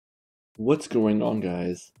What's going on,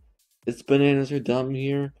 guys? It's Bananas are Dumb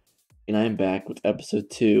here, and I'm back with episode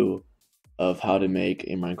 2 of how to make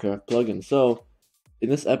a Minecraft plugin. So, in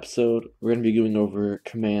this episode, we're going to be going over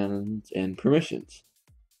commands and permissions.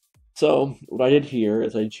 So, what I did here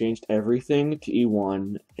is I changed everything to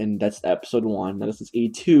E1, and that's episode 1. Now, this is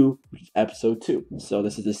E2, which is episode 2. So,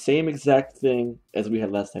 this is the same exact thing as we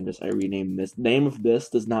had last time, just I renamed this. Name of this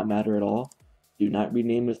does not matter at all. Do not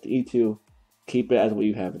rename this to E2. Keep it as what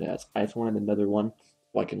you have it as. I just wanted another one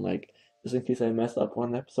so I can, just in case I mess up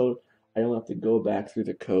one episode, I don't have to go back through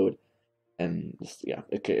the code and just, yeah,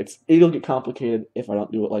 okay, it'll get complicated if I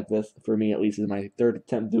don't do it like this. For me, at least, is my third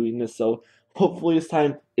attempt doing this, so hopefully this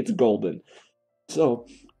time it's golden. So,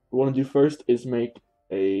 what we want to do first is make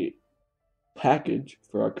a package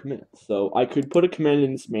for our command. So I could put a command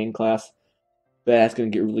in this main class, but that's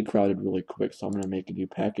going to get really crowded really quick. So I'm going to make a new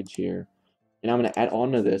package here, and I'm going to add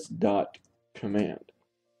on to this dot command.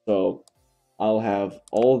 So I'll have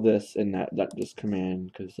all this in that just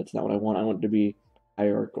command, because that's not what I want. I want it to be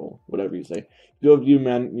hierarchical, whatever you say. Go view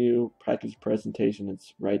menu, package presentation,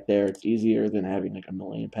 it's right there. It's easier than having like a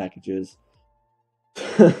million packages.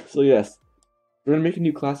 So yes, we're gonna make a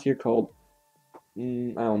new class here called I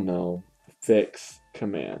don't know, fix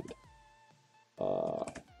command.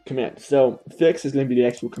 Command. So fix is gonna be the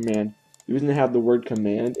actual command. The reason I have the word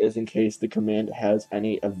command is in case the command has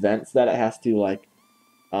any events that it has to I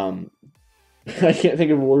can't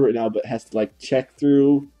think of a word right now, but it has to check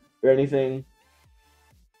through or anything.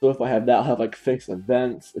 So if I have that, I'll have fix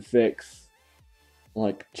events, fix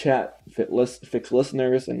chat, fix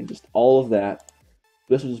listeners, and just all of that.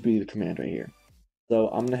 This will just be the command right here. So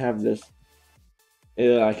I'm gonna have this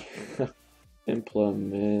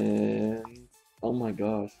implement. Oh my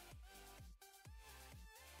gosh.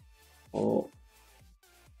 Oh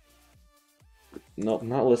no,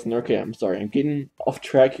 not listener. Okay, I'm sorry. I'm getting off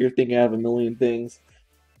track here, thinking I have a million things.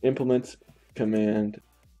 Implement command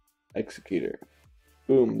executor.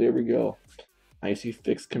 Boom, there we go. I see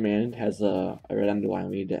fix command has I read under why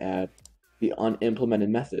we need to add the unimplemented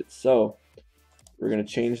method. So we're gonna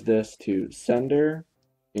change this to sender,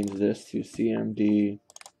 change this to CMD,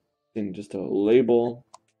 and just a label,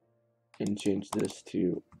 and change this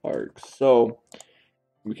to args. So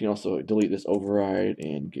we can also delete this override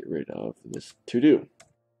and get rid of this to do.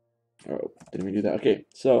 Oh, didn't we do that? Okay,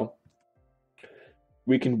 so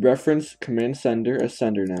we can reference command sender as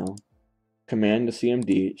sender now, command to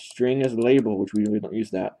CMD, string as label, which we really don't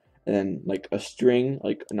use that, and then a string,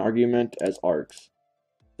 an argument as args.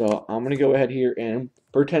 So I'm gonna go ahead here and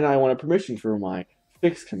pretend I want a permission for my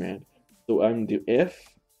fix command. So I'm gonna do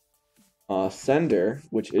if sender,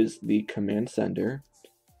 which is the command sender,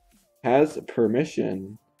 has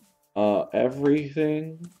permission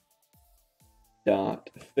everything dot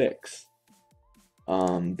fix.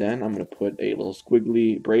 Then I'm gonna put a little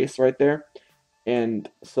squiggly brace right there. And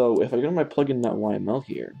so if I go to my plugin.yml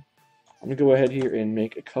here, I'm gonna go ahead here and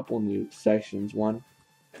make a couple new sections. One,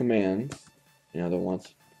 commands, and other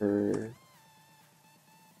ones permissions.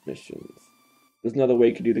 There's another way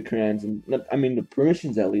you could do the commands, and I mean the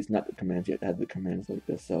permissions at least, not the commands. You have to have the commands like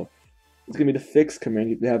this. So it's gonna be the fix command.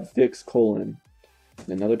 You have fix colon,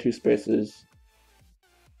 another two spaces,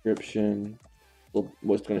 description.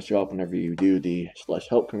 What's going to show up whenever you do the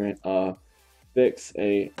 /help command? Fix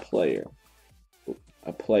a player, and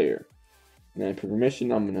then for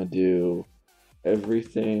permission, I'm gonna do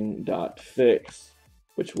everything dot fix,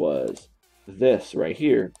 which was this right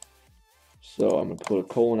here. So I'm gonna put a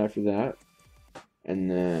colon after that,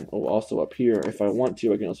 and then also up here, if I want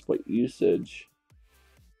to, I can also put usage,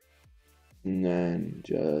 and then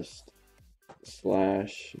just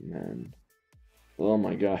slash, and then oh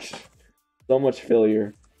my gosh. So much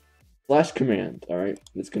failure. / command, alright?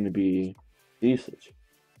 It's going to be usage.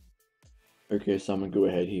 Okay, so I'm going to go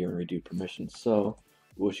ahead here and redo permissions. So,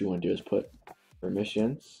 what you want to do is put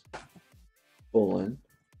permissions, colon,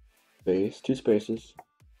 space, two spaces,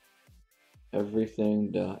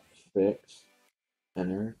 everything dot fix,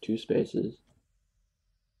 enter, two spaces,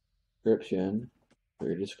 description, put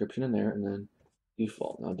your description in there, and then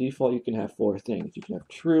default. Now, default, you can have four things. You can have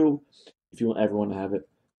true, if you want everyone to have it,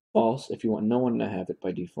 false if you want no one to have it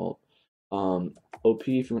by default, OP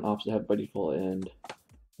if you want ops to have it by default, and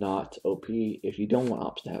not OP if you don't want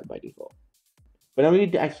ops to have it by default. But now we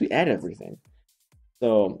need to actually add everything.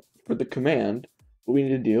 So for the command, what we need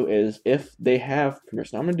to do is if they have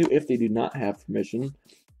permission. I'm going to do if they do not have permission.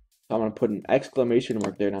 So I'm going to put an exclamation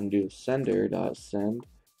mark there, and I'm going to do sender.send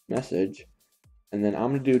message, and then I'm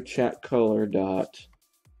going to do chat color dot.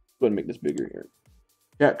 Go ahead and make this bigger here.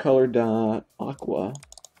 Chat color dot aqua.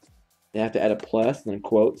 They have to add a plus and then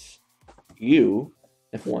quotes you,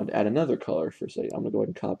 If I wanted to add another color for, say, I'm gonna go ahead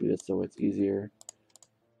and copy this so it's easier.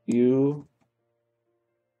 Have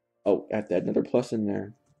to add another plus in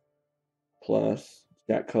there. Plus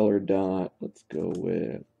that color dot. Let's go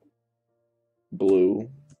with blue.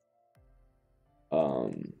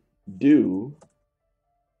 Do.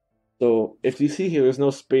 So if you see here, there's no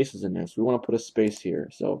spaces in there, so we want to put a space here.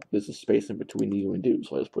 So there's a space in between you and do.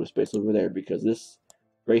 So I just put a space over there because this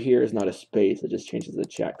right here is not a space. It just changes the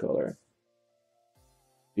chat color.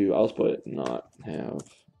 I'll just put not have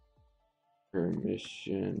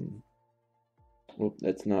permission. Well,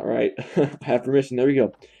 that's not right. Have permission. There we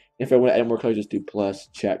go. If I want to add more colors, just do plus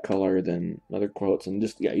chat color, then other quotes, and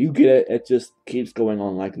just, yeah, you get it. It just keeps going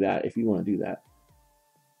on like that if you want to do that.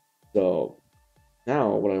 So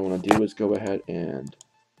now what I want to do is go ahead and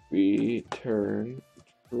return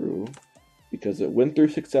true because it went through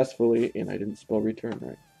successfully and I didn't spell return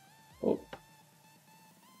right. Oh.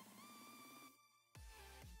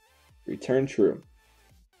 Return true.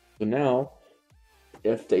 So now,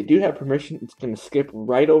 if they do have permission, it's going to skip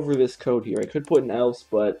right over this code here. I could put an else,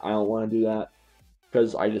 but I don't want to do that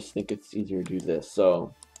because I just think it's easier to do this.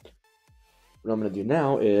 So what I'm going to do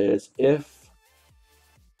now is if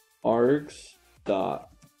args.length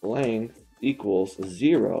equals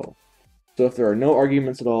 0. So if there are no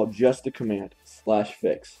arguments at all, just the command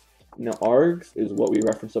 /fix. Now args is what we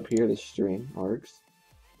reference up here, the string args.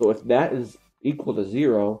 So if that is equal to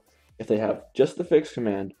 0, if they have just the fix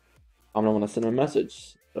command, I'm gonna want to send a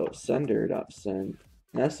message. So sender.send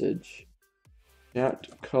message chat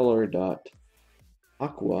color.aqua.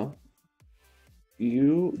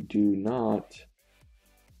 You do not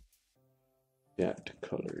chat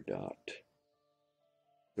color dot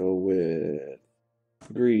go with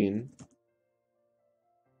green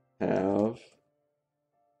have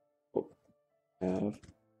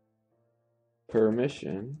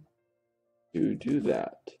permission to do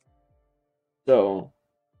that. So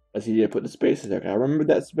let's see, I put the spaces there. I remember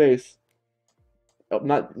that space. Oh,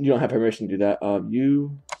 not you don't have permission to do that.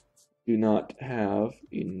 You do not have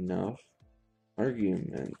enough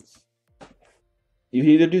arguments. You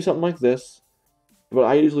can either do something like this. What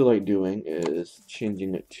I usually like doing is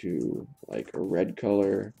changing it to like a red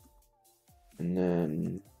color, and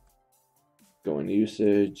then going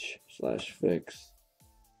usage /fix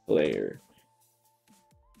player.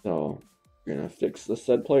 So we're gonna fix the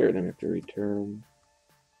said player, then we have to return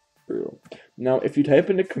true. Now, if you type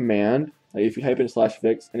in a command, like if you type in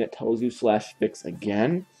 /fix and it tells you /fix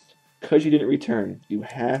again, because you didn't return, you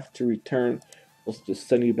have to return. Let's just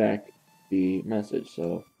send you back the message.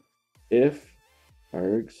 So if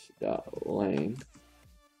args.length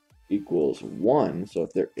equals 1, so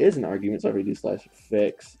if there is an argument, so if we do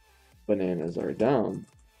 /fix bananas are down,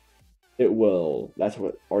 it will, that's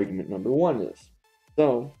what argument number 1 is.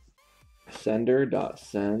 So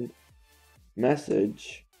sender.send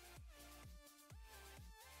message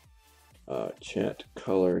chat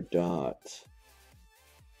color dot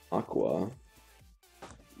aqua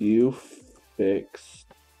you fixed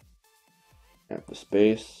at the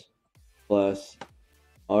space plus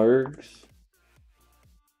args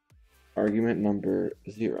argument number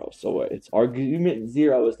 0. So it's argument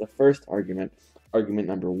 0 is the first argument, argument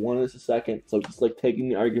number 1 is the second. So just like taking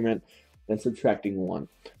the argument and subtracting 1.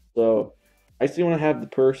 So I still want to have the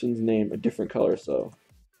person's name a different color, so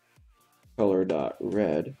color dot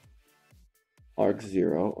red arg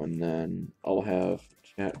 0, and then I'll have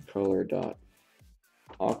chat color dot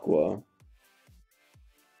aqua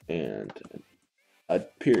and a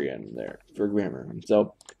period there for grammar. And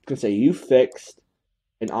so it's gonna say you fixed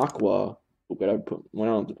an aqua. But I don't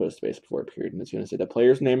have to put a space before a period, and it's gonna say the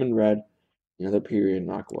player's name in red, another period in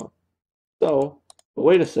aqua. So, but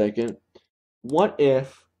wait a second. What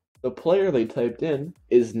if the player they typed in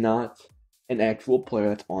is not an actual player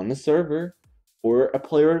that's on the server or a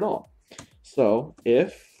player at all? So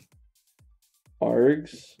if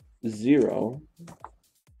args 0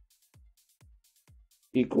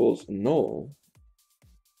 equals null,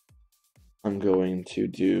 I'm going to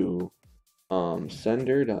do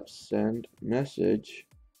sender.send message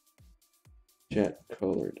chat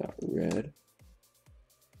color dot red.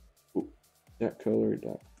 Chat color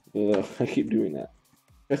dot I keep doing that.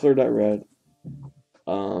 Chat color dot red.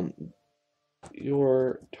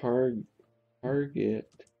 Your target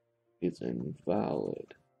is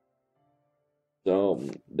invalid. So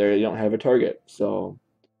there you don't have a target. So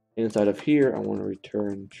inside of here I want to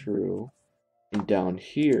return true, and down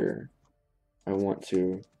here I want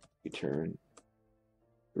to return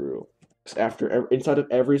true. Inside of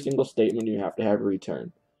every single statement you have to have a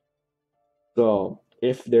return. So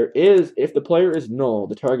if the player is null,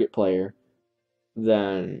 the target player,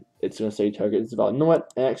 then it's going to say target is valid. You know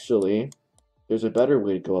what? Actually, there's a better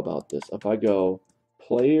way to go about this. If I go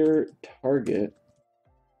player target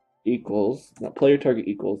equals, not player target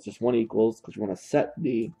equals, just one equals, because we want to set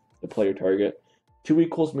the player target. Two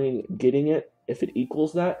equals mean getting it. If it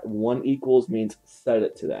equals that, one equals means set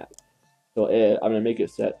it to that. So I'm gonna make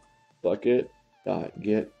it set bucket dot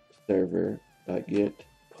get server dot get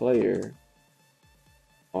player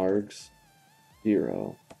args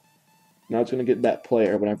 0. Now it's gonna get that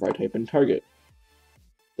player whenever I type in target.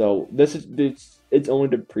 So it's only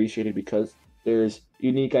depreciated because there's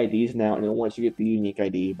unique IDs now, and it wants you to get the unique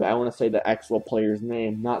ID. But I want to say the actual player's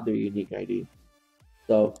name, not their unique ID.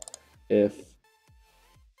 So if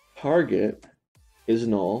target is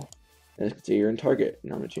null, then it's say you're in target.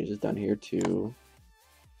 Now I'm gonna change this down here to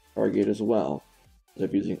target as well, because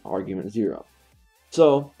I'm using argument 0.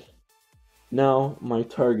 So now my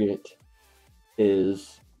target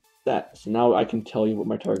is that. So now I can tell you what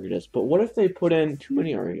my target is. But what if they put in too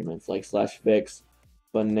many arguments, like /fix,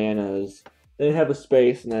 bananas, they have a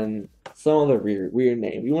space, and then some other weird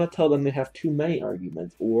name? You want to tell them they have too many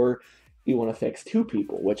arguments, or you want to fix two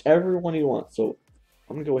people, whichever one you want. So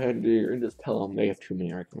I'm going to go ahead and just tell them they have too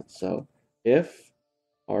many arguments. So if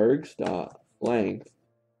args.length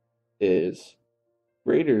is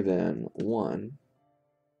greater than 1,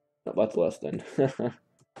 no, that's less than,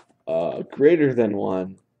 greater than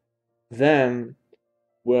 1, then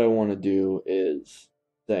what I want to do is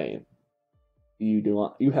say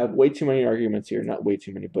you have way too many arguments here. Not way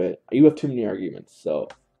too many, but you have too many arguments. So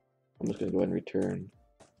I'm just gonna go ahead and return.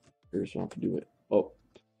 Here's how to do it. Oh,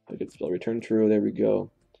 I could spell return true. There we go.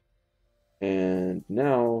 And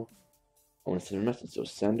now I want to send a message. So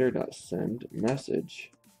sender.send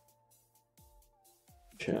message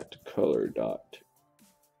chat color dot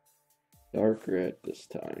dark red this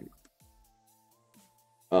time.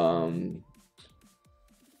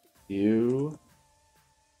 You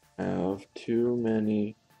have too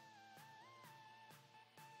many.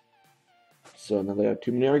 So now they have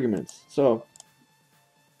too many arguments. So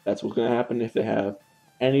that's what's going to happen if they have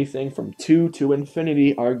anything from 2 to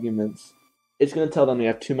infinity arguments. It's going to tell them they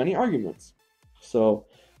have too many arguments. So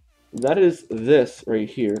that is this right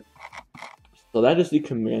here. So that is the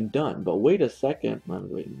command done. But wait a second. I'm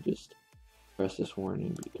waiting. Just press this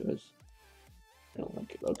warning because I don't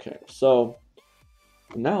like it. Okay, so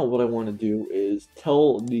now what I want to do is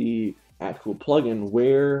tell the actual plugin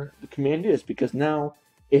where the command is, because now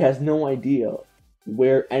it has no idea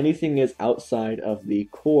where anything is outside of the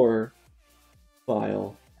core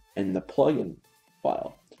file and the plugin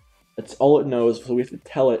file. That's all it knows, so we have to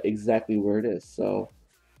tell it exactly where it is. So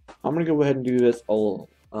I'm going to go ahead and do this all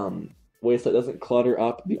way so it doesn't clutter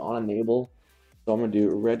up the on enable. So I'm going to do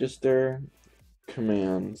register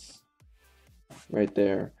commands right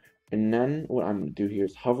there. And then what I'm going to do here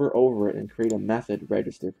is hover over it and create a method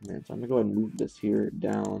register command. So I'm going to go ahead and move this here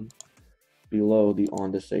down below the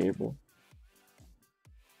on disable.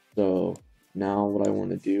 So now what I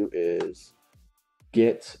want to do is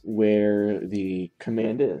get where the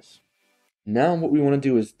command is. Now what we want to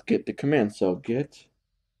do is get the command. So get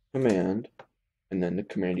command, and then the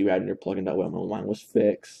command you add in your plugin.yml. Mine was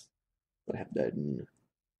fix. I have that in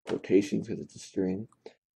quotations because it's a string.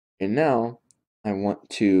 And now I want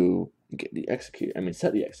to get the executor.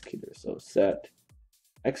 Set the executor. So set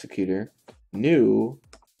executor new,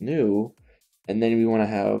 and then we want to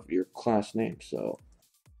have your class name. So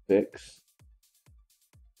fix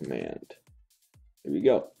command. There we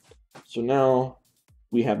go. So now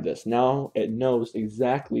we have this. Now it knows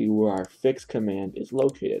exactly where our fix command is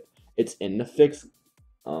located. It's in the fix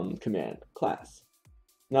command class.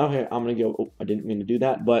 Now here I'm gonna go. Oh, I didn't mean to do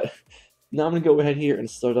that, but now I'm gonna go ahead here and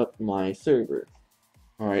start up my server.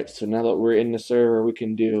 All right. So now that we're in the server, we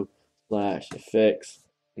can do /fix,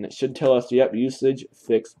 and it should tell us, yep, usage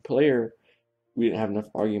fix player. We didn't have enough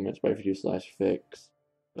arguments, but if you do /fix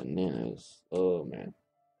bananas, oh man,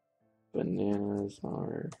 bananas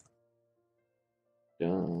are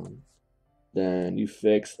done. Then you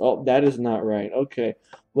fix. Oh, that is not right. Okay.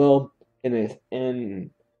 Well, in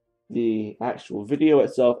the actual video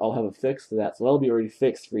itself, I'll have a fix to that, so that'll be already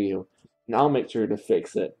fixed for you. And I'll make sure to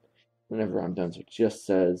fix it whenever I'm done, so it just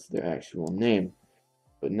says their actual name.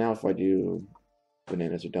 But now if I do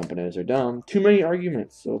bananas are dumb, too many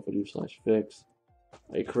arguments. So if I do /fix,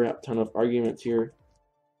 a crap ton of arguments here.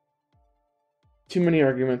 Too many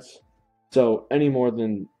arguments. So any more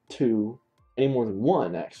than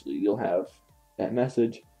 1 actually, you'll have that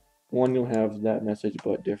message. 1, you'll have that message,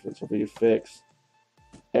 but different. So if you fix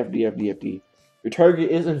FD, your target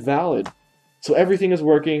is invalid. So everything is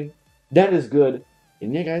working. That is good.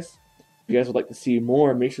 And yeah, guys, you guys would like to see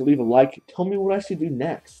more, make sure to leave a like. Tell me what I should do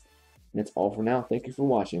next. And that's all for now. Thank you for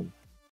watching.